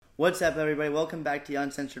What's up, everybody? Welcome back to the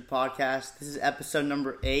Uncensored podcast. This is episode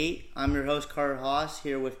number 8. I'm your host, Carter Haas,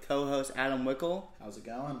 here with co-host Adam Wickel. How's it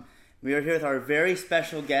going? We are here with our very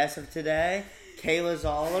special guest of today, Kayla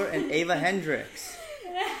Zoeller and Ava Hendricks.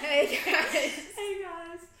 Hey guys. Hey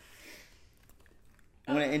guys.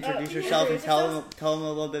 You want to introduce yourself and tell them a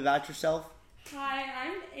little bit about yourself? Hi,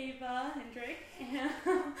 I'm Ava Hendricks, and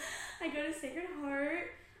I go to Sacred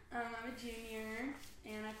Heart. I'm a junior,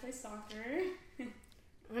 and I play soccer.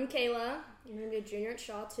 I'm Kayla. I'm going to be a junior at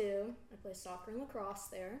Shaw, too. I play soccer and lacrosse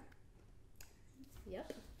there.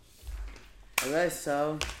 Yep. Okay,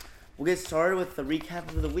 so we'll get started with the recap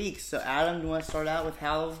of the week. So, Adam, do you want to start out with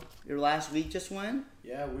how your last week just went?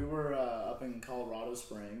 Yeah, we were up in Colorado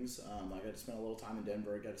Springs. I got to spend a little time in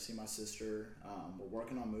Denver. Got to see my sister. We're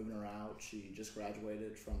working on moving her out. She just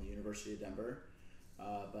graduated from the University of Denver.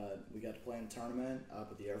 But we got to play in a tournament up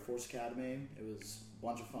at the Air Force Academy. It was a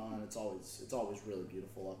bunch of fun. It's always really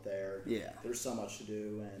beautiful up there. Yeah. There's so much to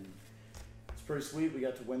do, and it's pretty sweet. We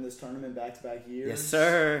got to win this tournament back-to-back years. Yes,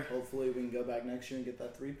 sir. Hopefully we can go back next year and get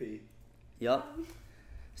that three-peat. Yep.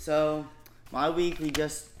 So, my week, we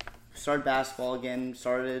just started basketball again,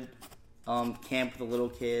 started camp with the little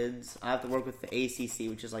kids. I have to work with the ACC,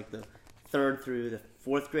 which is like the 3rd through the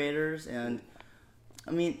 4th graders, and I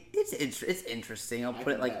mean, it's interesting. I'll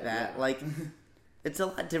put it like that. Yeah. Like, it's a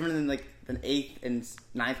lot different than 8th and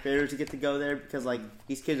 9th graders who get to go there because like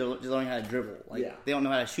these kids are just learning how to dribble. Like they don't know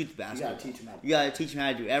how to shoot the basketball. You gotta teach them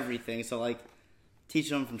how to do everything. So like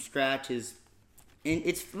teaching them from scratch but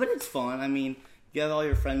it's fun. I mean, you have all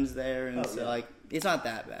your friends there, and like it's not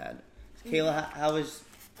that bad. So, Kayla, how was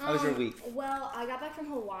your week? Well, I got back from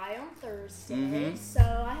Hawaii on Thursday, so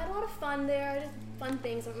I had a lot of fun there. I did fun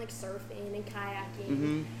things. I went like surfing and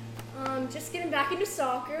kayaking. Just getting back into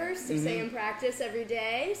soccer, 6 a.m. practice every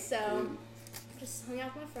day. So just hung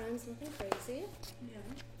out with my friends, nothing crazy.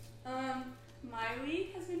 Yeah. My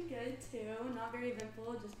week has been good too. Not very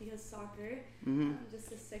eventful, just because soccer.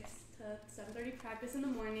 Just a 6 to 7:30 practice in the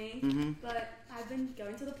morning. But I've been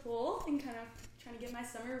going to the pool and kind of trying to get my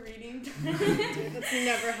summer reading done. Dude, that's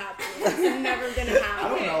never happening. That's never gonna happen. I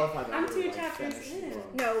don't know if I've I'm ever, 2 chapters in.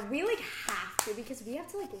 No, we have to because we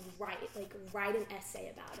have to write an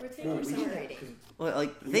essay about it. We're taking our summer reading. Well,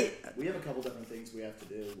 we have a couple different things we have to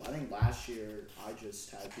do. I think last year I just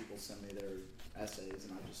had people send me their essays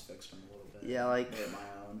and I just fixed them a little bit. Yeah, like made it my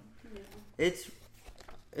own. Yeah.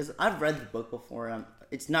 I've read the book before. And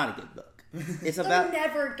it's not a good book. It's They're about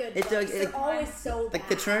never good books. They're always so bad. Like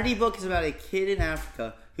the Trinity book is about a kid in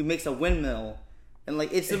Africa who makes a windmill, and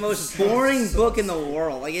like it's the most boring book in the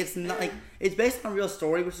world. Like it's not like it's based on a real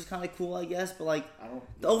story, which is kind of cool, I guess. But like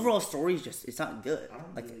the overall story is just it's not good. I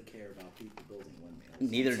don't really care about people building windmills.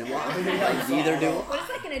 Neither do I. Neither do I. What is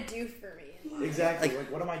that gonna do for me? Exactly. Like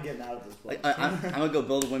what am I getting out of this book? Like, I'm gonna go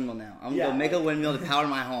build a windmill now. I'm gonna go make a windmill to power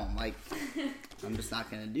my home. Like I'm just not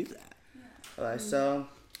gonna do that. Alright, so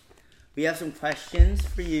we have some questions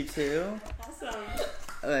for you two. Awesome.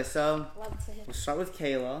 Okay, so we'll start with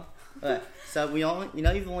Kayla. Okay, so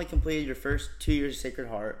you've only completed your first 2 years of Sacred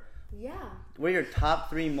Heart. Yeah. What are your top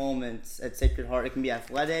 3 moments at Sacred Heart? It can be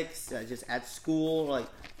athletics, just at school, like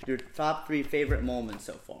your top 3 favorite moments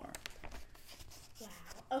so far. Wow.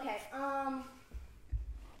 Okay.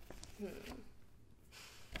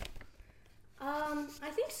 I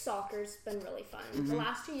think soccer's been really fun. The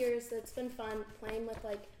last 2 years, it's been fun playing with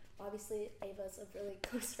obviously Ava's a really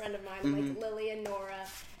close friend of mine, like Lily and Nora,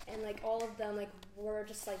 and like all of them, like we're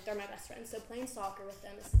just like they're my best friends. So playing soccer with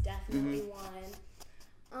them is definitely one.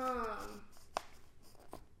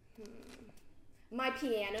 My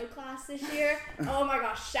piano class this year. Oh my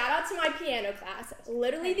gosh! Shout out to my piano class.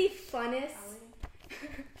 Literally the funnest.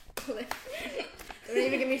 Don't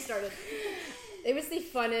even get me started. It was the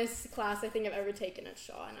funnest class I think I've ever taken at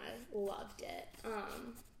Shaw, and I loved it.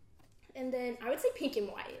 And then I would say pink and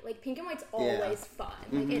white. Like pink and white's always fun.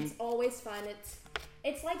 Like it's always fun.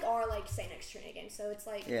 It's like our St. X Trinity game. So it's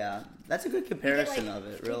like that's a good comparison of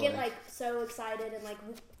it. Really, we get so excited and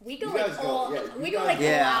we go all out.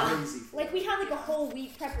 Like we have a whole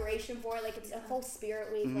week preparation for it. Like it's a whole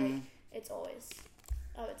spirit week. Like it's always.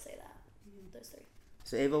 I would say that those 3.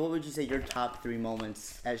 So Ava, what would you say your top 3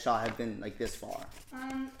 moments at Shaw have been like this far?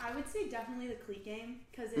 I would say definitely the cleat game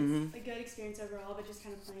because it's a good experience overall, but just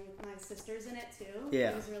kind of playing with my sisters in it too. Yeah.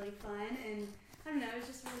 It was really fun, and I don't know, it was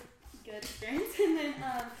just a really good experience. And then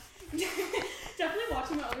definitely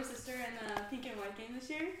watching my older sister in the pink and white game this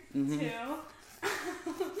year too.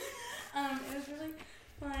 It was really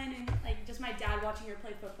fun, and just my dad watching her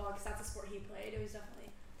play football because that's a sport he played. It was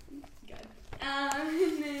definitely good.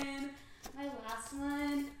 And then my last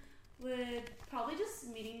one would probably just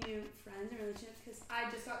meeting new friends and relationships because I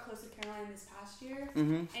just got close with Caroline this past year,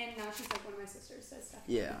 Mm-hmm. and now she's like one of my sisters, so it's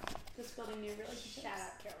definitely just building new relationships. Shout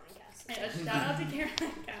out Caroline Cassidy. Yeah, shout out to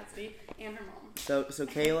Caroline Cassidy and her mom. So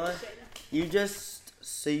Kayla,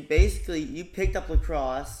 you basically you picked up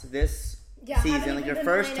lacrosse this season, like your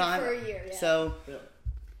first time. For a year, yeah. So,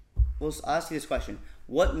 I'll ask you this question: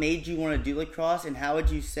 what made you want to do lacrosse, and how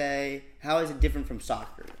is it different from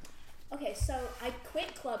soccer? Okay, so I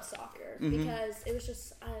quit club soccer because it was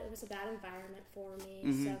just it was a bad environment for me.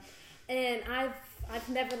 Mm-hmm. So, and I've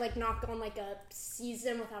never like not gone like a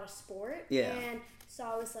season without a sport. Yeah. And so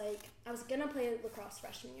I was gonna play lacrosse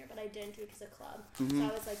freshman year, but I didn't do it because of club. Mm-hmm. So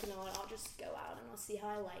I was like, you know what, I'll just go out and I'll see how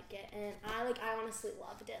I like it. And I honestly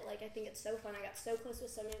loved it. Like I think it's so fun. I got so close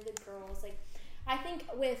with so many good girls. Like I think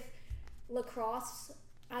with lacrosse,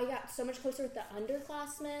 I got so much closer with the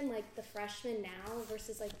underclassmen, like the freshmen now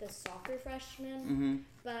versus like the soccer freshmen. Mm-hmm.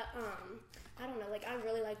 But I don't know, like I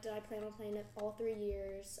really liked it. I plan on playing it all 3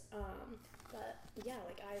 years. But yeah,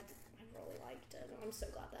 like I really liked it. I'm so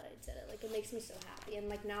glad that I did it. Like it makes me so happy. And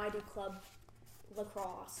like now I do club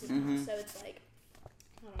lacrosse, so it's like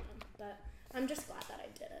I don't know. But I'm just glad that I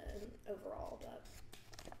did it overall. But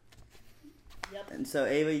yep. And so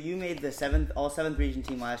Ava, you made the all seventh region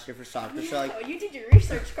team last year for soccer. So like, you did your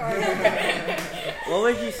research card. what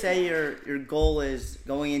would you say your goal is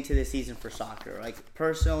going into this season for soccer, like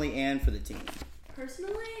personally and for the team?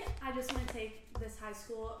 Personally, I just want to take this high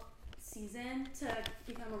school season to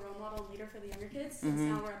become a role model and leader for the younger kids, since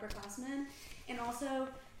now we're upperclassmen. And also,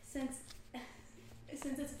 since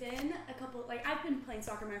it's been a couple, like I've been playing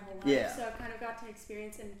soccer my whole life, so I've kind of got to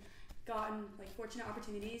experience and gotten like fortunate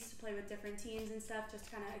opportunities to play with different teams and stuff, just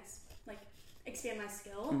to kind of expand my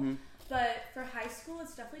skill. But for high school,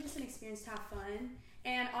 it's definitely just an experience to have fun.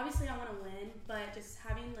 And obviously I want to win, but just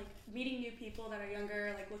having like meeting new people that are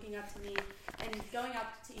younger, like looking up to me and going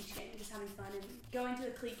out to each game, just having fun and going to the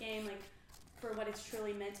clique game like for what it's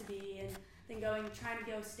truly meant to be, and then trying to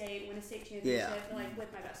go state, win a state championship, but, like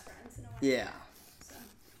with my best friends in a way. Yeah.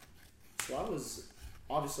 So I was,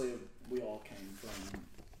 obviously we all came from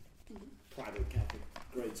private Catholic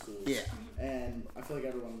grade schools. Yeah. And I feel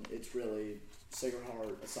like it's really Sacred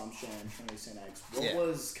Heart, Assumption, Trinity St. X. What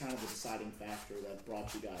was kind of the deciding factor that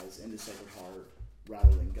brought you guys into Sacred Heart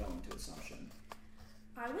rather than going to Assumption?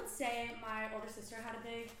 I would say my older sister had a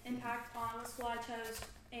big impact on the school I chose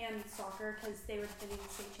and soccer because they were defending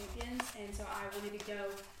state champions, and so I wanted to go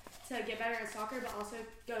to get better at soccer but also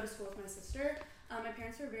go to school with my sister. My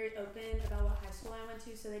parents were very open about what high school I went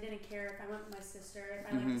to, so they didn't care if I went with my sister,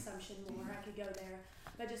 if I liked Assumption more, I could go there.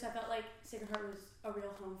 But I felt like Sacred Heart was a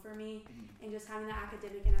real home for me, and just having the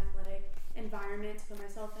academic and athletic environment to put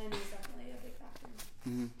myself in was definitely a big factor.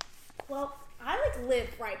 Well, I live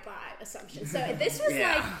right by Assumption, so this was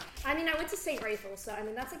I went to St. Raphael, so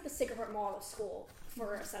that's like the Sacred Heart model school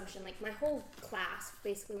for Assumption. Like my whole class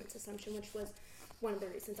basically went to Assumption, which was one of the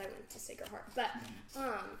reasons I went to Sacred Heart. But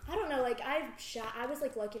I don't know, like I was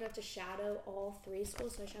like lucky enough to shadow all 3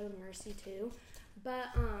 schools, so I shadowed Mercy too. But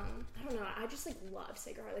I don't know, I just like love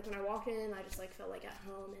Sacred Heart. Like when I walked in, I just like felt like at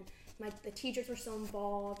home, and the teachers were so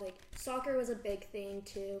involved. Like soccer was a big thing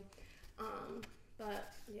too.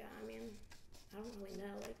 But yeah, I don't really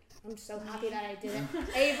know. Like I'm so happy that I did it.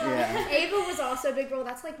 Ava was also a big role.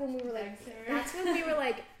 That's like when we were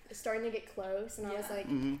like starting to get close, and I was like,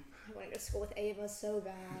 I want to go to school with Ava so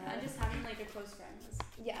bad. Yeah, just having like a close friend was.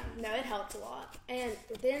 Yeah, no, it helped a lot. And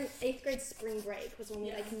then 8th grade spring break was when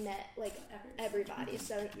we like met like everybody.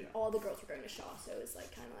 So all the girls were going to Shaw, so it was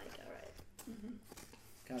like kind of like all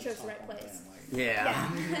right. Chose the right place. Yeah.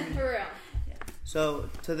 For real. Yeah. So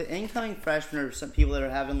to the incoming freshmen or some people that are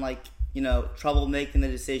having like trouble making the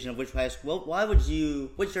decision of which high school, what's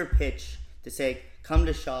your pitch to say come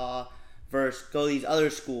to Shaw versus go to these other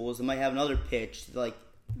schools that might have another pitch? Like,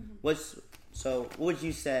 what would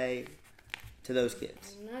you say to those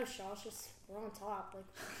kids? No, Shaw's we're on top.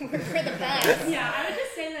 Like we're the best. Yeah, I would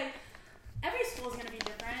just say like every school is going to be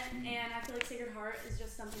different, and I feel like Sacred Heart is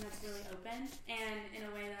just something that's really open and in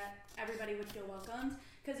a way that everybody would feel welcomed,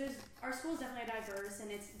 because our school is definitely diverse,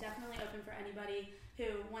 and it's definitely open for anybody who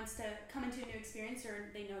wants to come into a new experience, or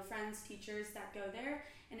they know friends, teachers that go there,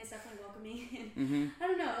 and it's definitely welcoming. And I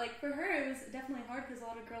don't know, like for her it was definitely hard because a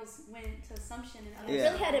lot of girls went to Assumption and other I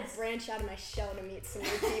really had to branch out of my shell to meet some new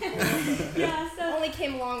people. So I only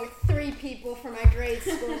came along with 3 people from my grade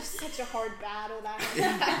school. It's such a hard battle that so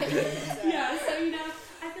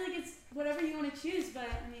I feel like it's whatever you want to choose, but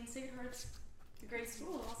Sacred Heart's Great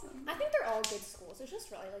school, awesome. I think they're all good schools. It's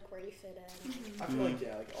just really like where you fit in. I feel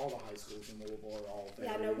like all the high schools in Louisville are all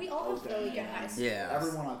very we all have really good high schools. Yeah.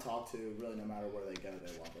 Everyone I talk to, really, no matter where they go,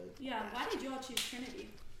 they love it. Yeah. Why did you all choose Trinity?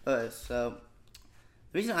 So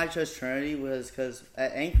the reason I chose Trinity was because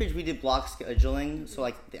at Anchorage we did block scheduling, so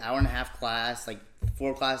like the hour and a half class, like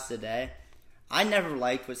 4 classes a day. I never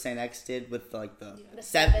liked what St. X did with like the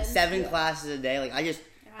seven classes a day. Like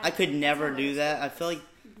I could never do that. I feel like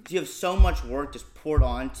you have so much work just poured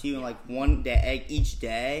onto you in like one day each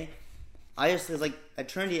day. I just was like at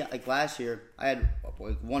Trinity like last year I had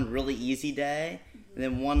like one really easy day and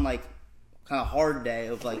then one like kind of hard day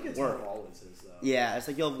of like work. Always is, though. Yeah, it's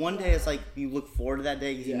like you have one day it's like you look forward to that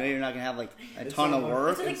day because you know you're not gonna have like a ton of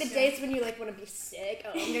work. It's like the days when you like want to be sick. Oh,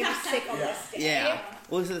 I'm gonna be sick on this day. Yeah.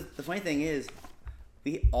 Well, the funny thing is,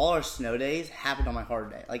 all our snow days happened on my hard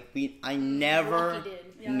day. Like I never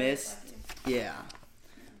missed. Yeah.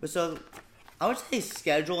 But so I would say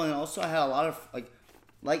schedule, and also I had a lot of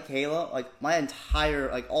like Kayla, like my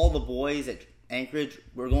entire all the boys at Anchorage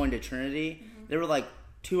were going to Trinity. There were like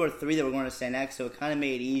 2 or 3 that were going to St. X, so it kind of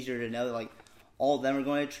made it easier to know that like all of them were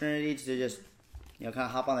going to Trinity to just kind of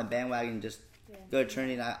hop on the bandwagon and just go to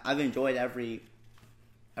Trinity. And I've enjoyed every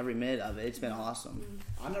minute of it. It's been awesome.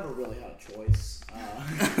 I never really had a choice.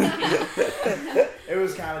 It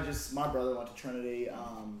was kind of just my brother went to Trinity.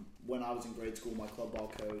 When I was in grade school, my club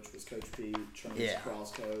ball coach was Coach Pete, Trinity's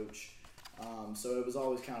cross coach. So it was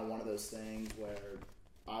always kind of one of those things where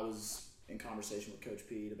I was in conversation with Coach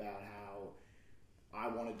Pete about how I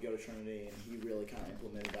wanted to go to Trinity, and he really kind of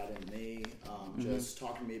implemented that in me, just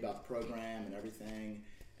talking to me about the program and everything.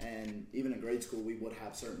 And even in grade school, we would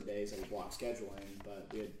have certain days that we blocked scheduling, but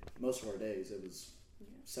we had most of our days, it was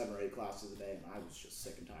 7 or 8 classes a day, and I was just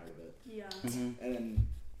sick and tired of it. Yeah. And then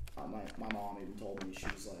my mom even told me, she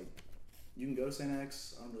was like, you can go to St.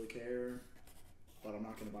 X, I don't really care, but I'm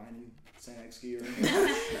not going to buy any St. X gear.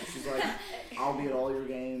 She's like, I'll be at all your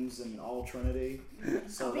games and all Trinity.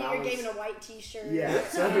 So I'll be at your game in a white t-shirt. Yeah,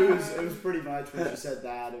 so it was pretty much when she said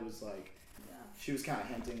that, it was like, she was kind of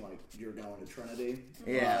hinting like, you're going to Trinity.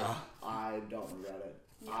 Yeah. But I don't regret it.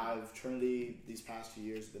 Yeah. Trinity, these past 2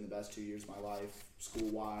 years have been the best 2 years of my life,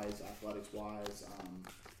 school-wise, athletics-wise.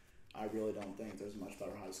 I really don't think there's a much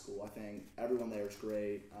better high school. I think everyone there is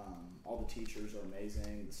great. All the teachers are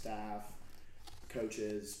amazing, the staff,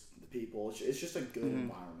 coaches, the people. It's just a good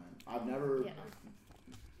environment. I've never,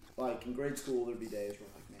 like in grade school, there'd be days where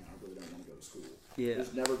I'm like, man, I really don't want to go to school. Yeah.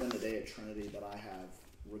 There's never been a day at Trinity that I have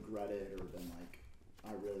regretted or been like,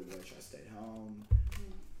 I really wish I stayed home.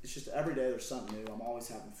 It's just every day there's something new. I'm always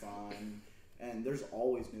having fun, and there's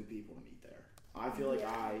always new people to meet there. I feel like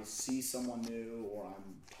I see someone new or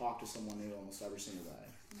I'm talk to someone new almost every single day.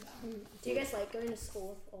 Do you guys like going to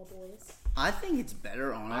school with all boys? I think it's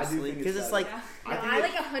better, honestly, because it's like I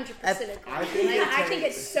like 100% agree. I think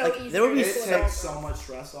it's so easy. It takes so much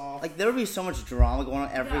stress off. Like there would be so much drama going on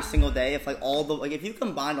every single day if if you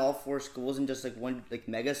combined all 4 schools in just like one like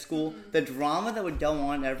mega school, the drama that would go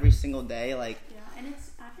on every single day, like and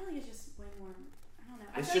I feel like it's just way more. I don't know.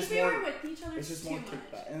 It's I feel just like we more. were with each other. It's just more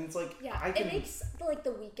kickback, and it's like it makes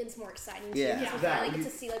the weekends more exciting too. Yeah, because we finally get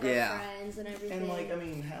to see like our friends and everything. And like I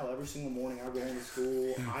mean, hell, every single morning I go into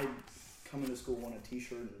school, I come into school in a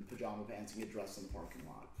t-shirt and pajama pants and get dressed in the parking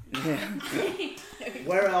lot. Yeah.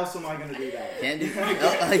 Where else am I going to do that? Can't do you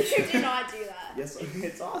do not do that. Yes,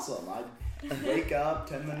 it's awesome. I wake up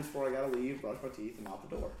 10 minutes before I gotta leave, brush my teeth, and out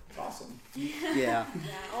the door. It's awesome. Yeah.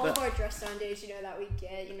 All of our dress down days, that we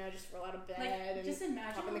get, just roll out of bed and just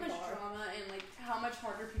imagine how much drama and like how much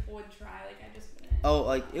harder people would try. Like I just wouldn't. Oh,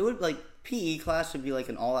 like it would like PE class would be like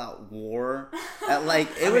an all-out war. At like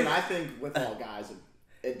I think with all guys,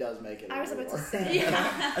 it does make it. I was about to say.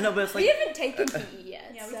 I know, but it's like we haven't taken PE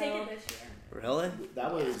yet. Yeah, we take it this year. Really?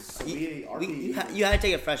 That was you had to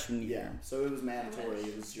take a freshman year. Yeah, so it was mandatory.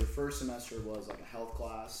 It was your first semester was like a health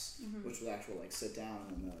class, which was actual like sit down,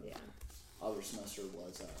 and the other semester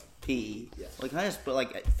was PE. Yeah, like kind of split.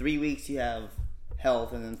 Like 3 weeks you have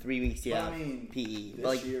health, and then 3 weeks you have PE.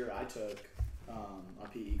 This year I took a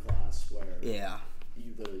PE class where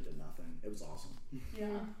you literally did nothing. It was awesome. Yeah.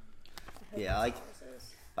 Yeah, like.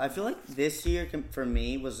 I feel like this year for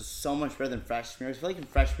me was so much better than freshman year. I feel like in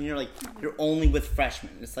freshman year, like you're only with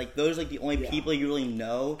freshmen. It's like those are like the only people you really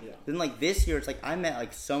know. Yeah. Then like this year, it's like I met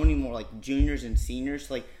like so many more like juniors and seniors,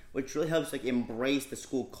 like which really helps like embrace the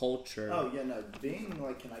school culture. Oh yeah, no, being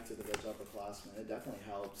like connected to those upperclassmen, it definitely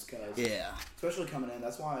helps because especially coming in.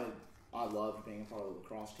 That's why I loved being a part of the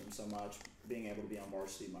lacrosse team so much. Being able to be on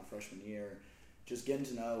varsity my freshman year, just getting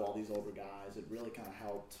to know all these older guys, it really kind of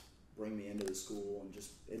helped bring me into the school and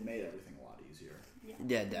just it made everything a lot easier.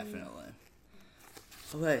 Yeah, definitely.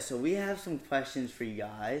 Okay, so we have some questions for you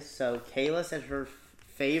guys. So Kayla said her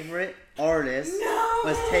favorite artist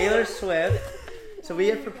was Taylor Swift. So we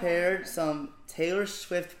have prepared some Taylor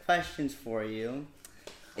Swift questions for you.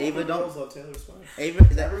 Ava, don't. Taylor Swift.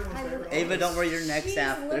 Ava, don't worry. You're next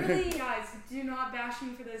after. Guys, do not bash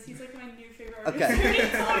me for this. He's like my new favorite artist. Okay.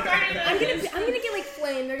 I'm gonna get like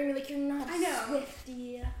flamed. They're gonna be like, you're not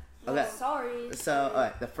Swiftie. Okay. Oh, sorry. So,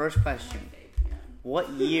 alright, the first question. What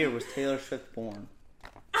year was Taylor Swift born?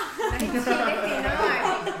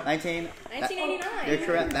 1989. 1989. You're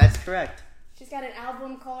correct. That's correct. She's got an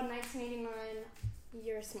album called 1989.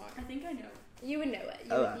 You're smart. I think I know. You would know it.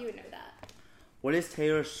 You would know that. What is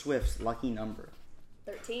Taylor Swift's lucky number?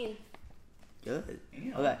 13. Good.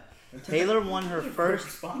 Damn. Okay. Taylor won her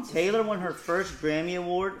first Grammy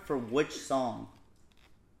Award for which song?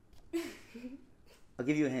 I'll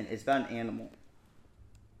give you a hint. It's about an animal.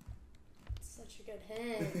 Such a good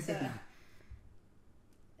hint.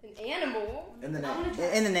 An animal? In the name.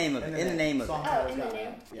 In the name of it. In the name of it. Oh, in the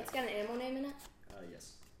name. Yeah. It's got an animal name in it?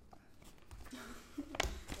 Yes. Hold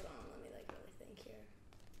on, let me really think here.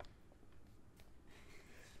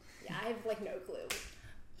 Yeah, I have no clue.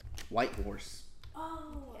 White horse.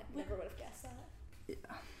 Oh. Yeah, never would have guessed that. Yeah.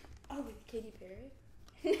 Oh, with Katy Perry?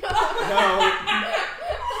 No.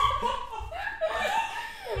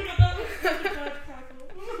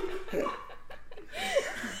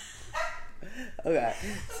 Okay.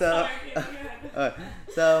 So.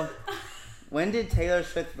 So, when did Taylor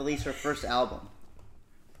Swift release her first album?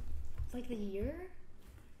 The year?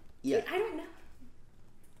 Yeah. Dude, I don't know.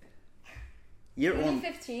 Year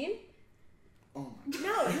 2015? Oh my God.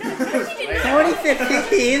 No, she didn't know.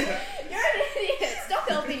 2015. You're an idiot. Stop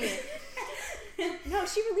helping me. No,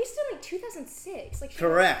 she released it in 2006.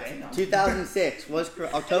 Correct. 2006 was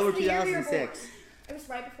correct. October 2006. It was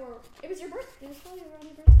right before. It was your birthday. It was probably around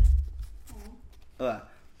your birthday.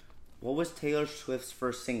 What was Taylor Swift's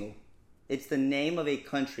first single? It's the name of a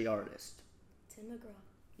country artist. Tim McGraw.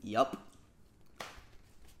 Yup.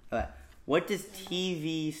 Okay. What does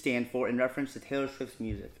TV stand for in reference to Taylor Swift's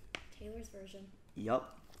music? Taylor's version.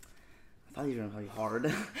 Yup. I thought these were going to be hard.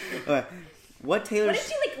 Okay. What did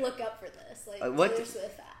you look up for this? what Taylor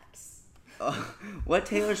Swift facts. What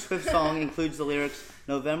Taylor Swift song includes the lyrics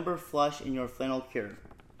 "November flush in your flannel cure"?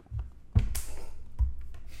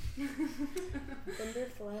 November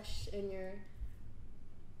flush in your.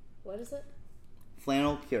 What is it?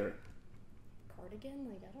 Flannel cure.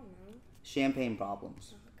 Cardigan? I don't know. Champagne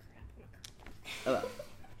problems. Oh crap!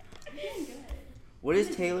 Okay. What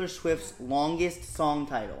is Taylor Swift's longest song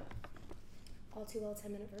title? All Too Well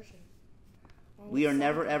 10-minute version. We are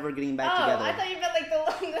never ever getting back together. I thought you meant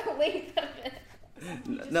the length of it.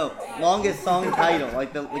 No, longest song title,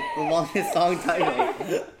 the longest song title.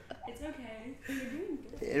 It's okay. You're doing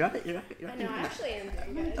good. You're right. I know, I actually am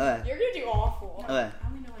doing good. Okay. You're gonna do awful. Okay. I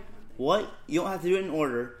only know one thing. You don't have to do it in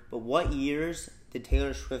order, but what years did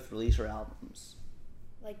Taylor Swift release her albums?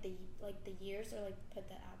 The years, or put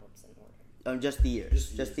the albums in order. Just the years.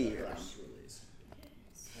 Just the years. Okay,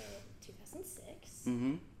 so 2006.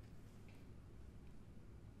 Mm-hmm.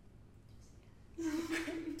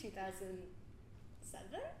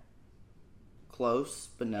 2007. Close,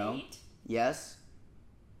 but no. 8. Yes.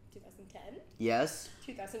 2010. Yes.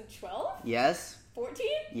 2012. Yes. 14.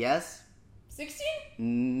 Yes. 16.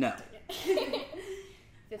 No.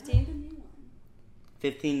 15.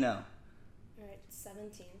 15. No. All right,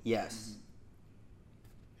 17. Yes.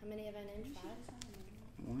 How many have I named? 5.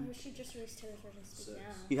 Oh, she just released Taylor's version Speak Now.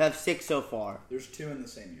 You have 6 so far. There's 2 in the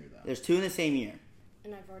same year, though. There's 2 in the same year.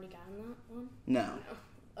 And I've already gotten that one? No.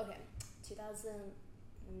 Okay.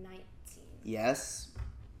 2019. Yes.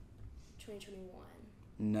 2021.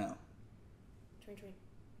 No.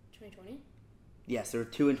 2020? Yes, there were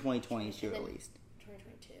 2 in 2020 she released.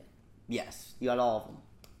 2022. Yes, you got all of them.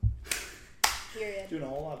 Period. Doing a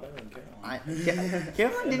whole lot better than Caroline.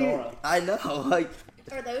 Caroline didn't. Nora. I know.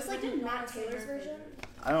 Are those not Taylor's version?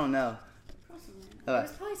 I don't know. It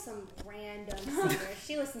was probably some random singer.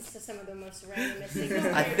 She listens to some of the most random singers.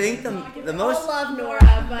 I think the I most. love Nora,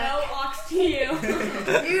 but No ox to you.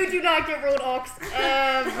 you do not get rolled ox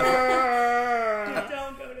ever.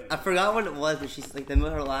 Don't go to. I forgot what it was, but she's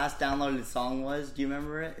her last downloaded song was. Do you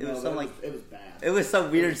remember it? It was some It was bad. It was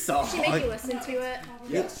some weird song. She make you listen to it.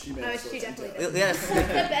 Yes, she made Oh, it. she definitely did. Yes. The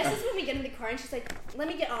best is when we get in the car and she's like, "Let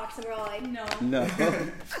me get ox," and we're all like, No. No.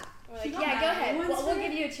 we're like, "Yeah, go ahead. We'll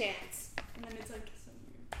give you a chance." And then it's so weird.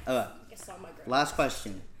 Okay. Guess all my girls. Last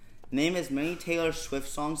question. Name as many Taylor Swift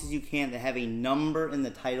songs as you can that have a number in the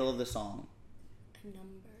title of the song. A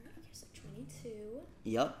number. Okay, so 22.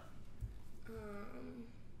 Yep.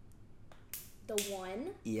 The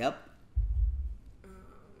 1. Yep.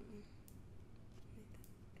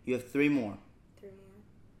 You have 3 more. 3 more.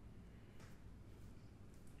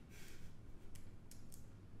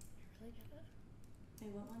 I really get it.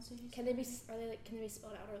 Wait, what ones did you say? Can they be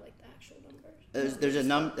spelled out or like the actual numbers? There's a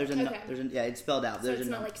num. There's a Okay. yeah. It's spelled out. So There's it's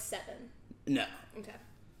a not num. like 7. No. Okay.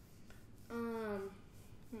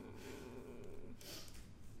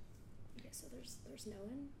 Okay, so there's no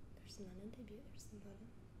in, there's none in debut, there's none.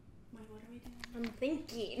 Wait, what are we doing? I'm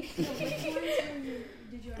thinking. Which ones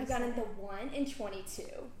did you I already got say? into 1 and 22.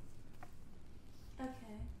 Okay.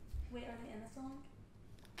 Wait, are they in the song?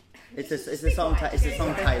 It's a Just it's a be song. quiet, It's a just be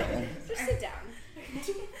song quiet. title. Just sit down.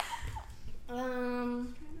 I know.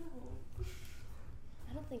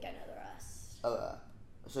 I don't think I know the rest.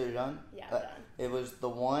 So you're done? Yeah, I'm done. It was the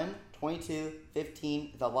 1, 22,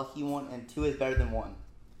 15, the lucky one, and 2 is better than 1.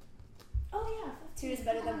 Oh yeah. 2 is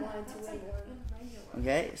better than 1 and 2 That's and like 1. regular.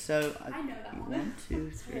 Okay, so I know that one. 1,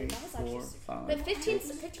 2, Sorry, 3, that was actually 4, super- 5. But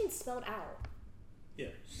 15's spelled out. Yeah,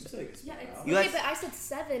 you said it's Yeah, it's- out. You Okay, guys- but I said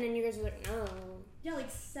 7 and you guys were like, no. Yeah, like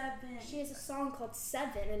 7. She has a song called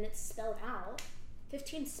 7 and it's spelled out.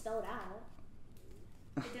 15's spelled out.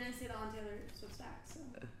 I didn't say that on Taylor Swift's back, so.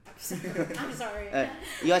 I'm sorry.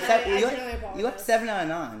 You got I you really got apologize. 7 out of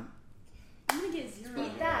 9. I'm gonna get 0.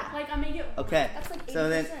 Eat that. Like, I may get 1. Okay. That's like 80%. So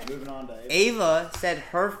then Moving on to Ava said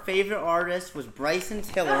her favorite artist was Bryson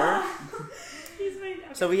Tiller. He's my.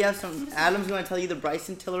 Okay. So we have some. Adam's going to tell you the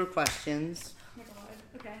Bryson Tiller questions. Oh my god.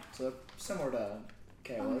 Okay. So similar to Oh my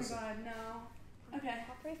Kayla's. god, no. Okay.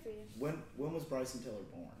 I'll pray for you. When was Bryson Tiller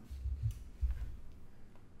born?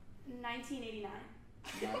 1989.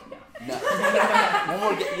 No.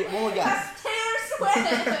 One more guess. Taylor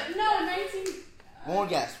Swift! No, 19. One more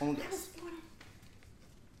guess. I was born.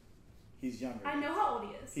 He's younger. I know how old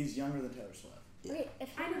he is. He's younger than Taylor Swift. Wait, if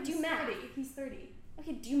I know do he's math. 30. He's 30.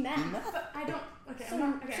 Okay, do math. Do math. But I don't. Okay. So, I'm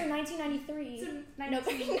not, okay. so 1993. So no,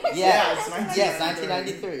 19. Yeah, it's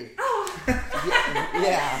 1993. Oh.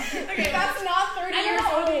 Yeah. Okay, That's not 30 I know years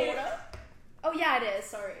how old he old. is. Oh yeah, it is.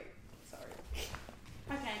 Sorry.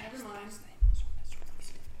 Okay, never mind.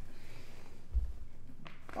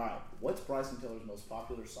 Alright, what's Bryson Tiller's most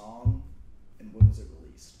popular song and when was it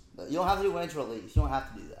released? You don't have to do when it's released. You don't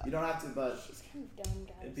have to do that. You don't have to, but She's kind of dumb,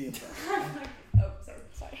 guys. it'd be impressive. Oh,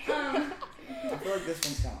 sorry. I feel like this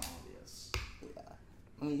one's kind of obvious. Yeah.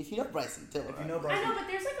 I mean, if you know Bryson Tiller. If you know I Bryson know, but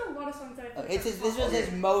there's like a lot of songs that I think It's his, are this was popular.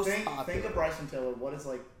 his most think popular. of Bryson Tiller. What is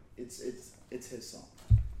like? It's his song.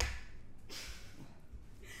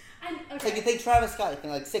 It's like you think Travis Scott, you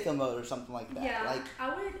think like Sicko Mode or something like that. Yeah, Like I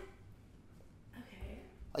would. Okay.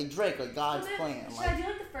 like Drake, like God's Well, Plan. Should Like I do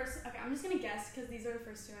like the first? Okay, I'm just gonna guess because these are the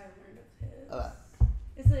first 2 I learned of his. Okay.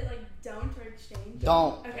 Is it like don't or exchange?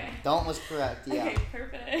 Don't. Okay. Don't was correct. Yeah. Okay,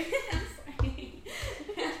 perfect. I'm sorry.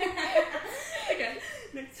 Okay,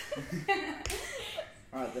 next.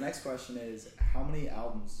 Alright, the next question is how many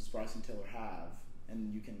albums does Bryson Tiller have?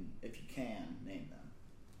 And you can, if you can, name them.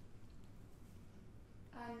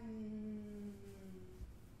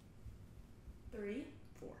 3.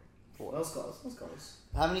 4. That was close. That was close.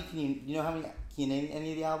 How many can you know? How many can you name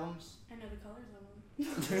any of the albums? I know the colors of them.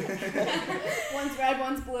 One's red,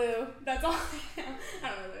 one's blue. That's all. I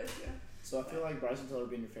don't know those two. So I feel like Bryson Tiller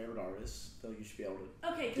being your favorite artist, I feel like you should be able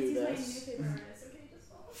to. Okay, Do because he's my new this. favorite artist. Okay, just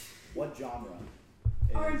follow. What genre?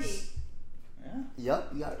 R&B. Yeah. Yep.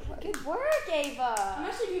 You got it right. Good work, Ava. I'm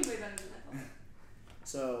actually doing way better than I thought.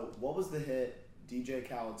 So what was the hit DJ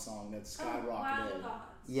Khaled song that skyrocketed? Wild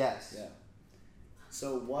Thoughts. Yes. Yeah.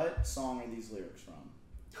 So what song are these lyrics from?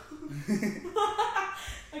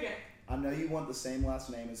 Okay. I know you want the same last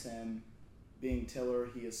name as him. Being Tiller,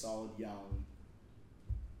 he is solid young.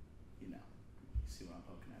 You know. You see what I'm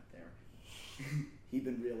poking at there. He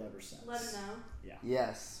been real ever since. Let him know. Yeah.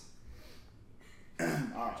 Yes. Alright.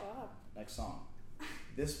 Good job. Next song.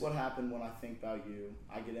 This what happened when I think about you.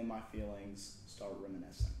 I get in my feelings, start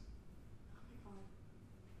reminiscing. Oh my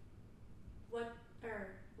god. What?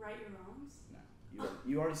 Right Your Wrongs? No.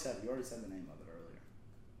 You already said the name of it earlier.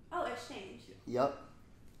 Oh, Exchange. Yep.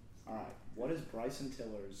 Alright. What is Bryson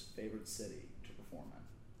Tiller's favorite city to perform in?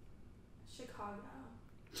 Chicago.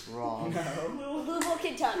 Wrong. Louisville,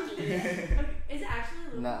 Kentucky. Okay. Is it actually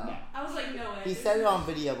Louisville? No. I was like, no way. He said it on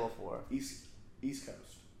video before. East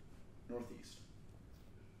Coast. Northeast.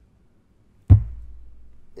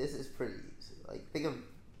 This is pretty easy. Like think of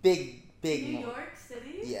big. New York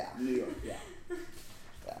City? Yeah. New York, yeah.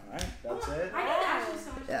 Yeah. Alright, that's Oh, it. I did actually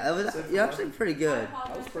so much. Yeah. It was. So You're actually pretty good. I apologize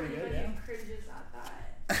That was pretty for good, anybody yeah. who cringes at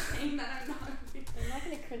that. Saying that I'm not. I'm not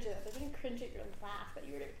gonna cringe at that. They're gonna cringe at your laugh that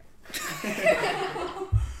you were doing.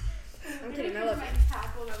 I'm kidding. I love my you.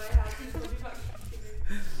 cackle that I have. Please don't be fucking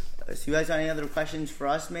kidding. So you guys got any other questions for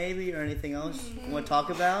us, maybe, or anything else you want to talk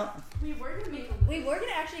about? We were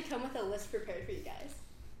gonna actually come with a list prepared for you guys.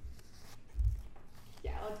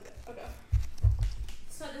 Yeah, I'll do it. Okay.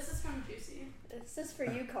 So this is from Juicy. This is for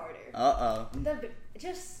you, Carter.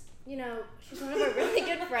 She's one of our really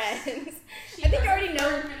good friends. I think you already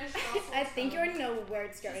know. I think you already know where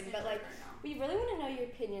it's going, but like, we really want to know your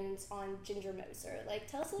opinions on Ginger Moser. Like,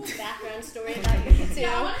 tell us a little background story about you two.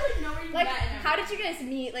 Yeah, I want to know where you met. How did you guys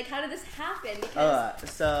meet? Like, how did this happen? Because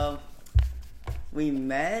so we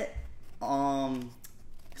met,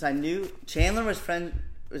 because I knew Chandler was friends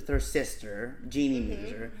with her sister, Jeannie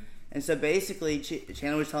Moser. And so basically,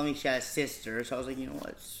 Chandler was telling me she had a sister, so I was like, you know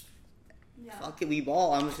what? Fuck it, we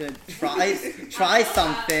ball. I'm just gonna try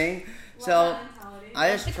something. So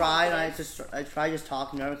I just tried. I tried just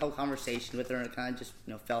talking to her, a couple conversations with her, and it kind of just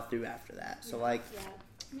fell through after that. So like,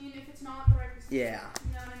 I mean, if it's not the right person, yeah.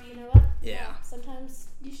 You know what I mean? You know what? Yeah. Sometimes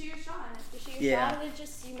you shoot your shot. You shoot your shot, and it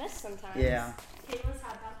just you miss sometimes. Yeah. Kayla's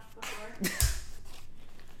had that before.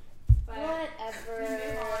 But whatever.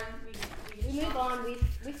 We move on.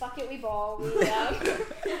 We fuck it. We ball. We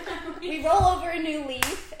we roll over a new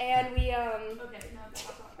leaf, and we Okay, no, that's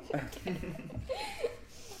not.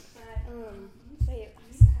 Wait.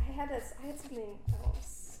 I had something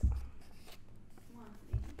else. Come on,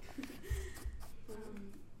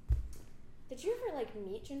 Did you ever like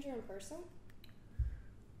meet Ginger in person?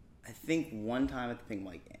 I think one time at the Pink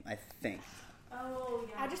White game. I think. Oh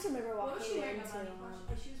yeah. I just remember walking into. She was wearing a bunny.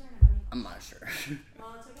 I'm not sure.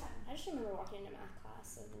 Well, it's okay. I just remember walking into math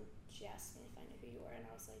class and she asked me if I knew who you were, and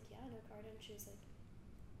I was like, yeah, I know Carter. And she was like,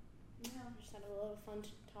 I just had a little fun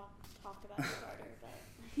talk about you, Carter, but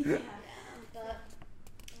yeah. But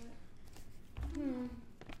Do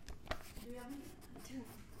we have any?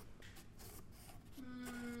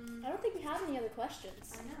 I don't think we have any other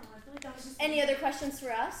questions. I know. I feel like that was just Any other questions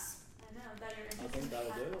for us? I know that you're interested. I think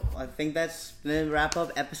that'll do it. I think that's gonna wrap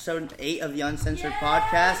up episode 8 of the Uncensored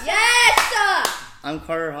podcast. Yes! I'm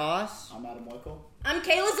Carter Haas. I'm Adam Moikel. I'm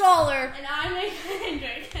Kayla Zoeller. And I'm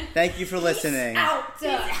Hendricks. Thank you for listening. Out.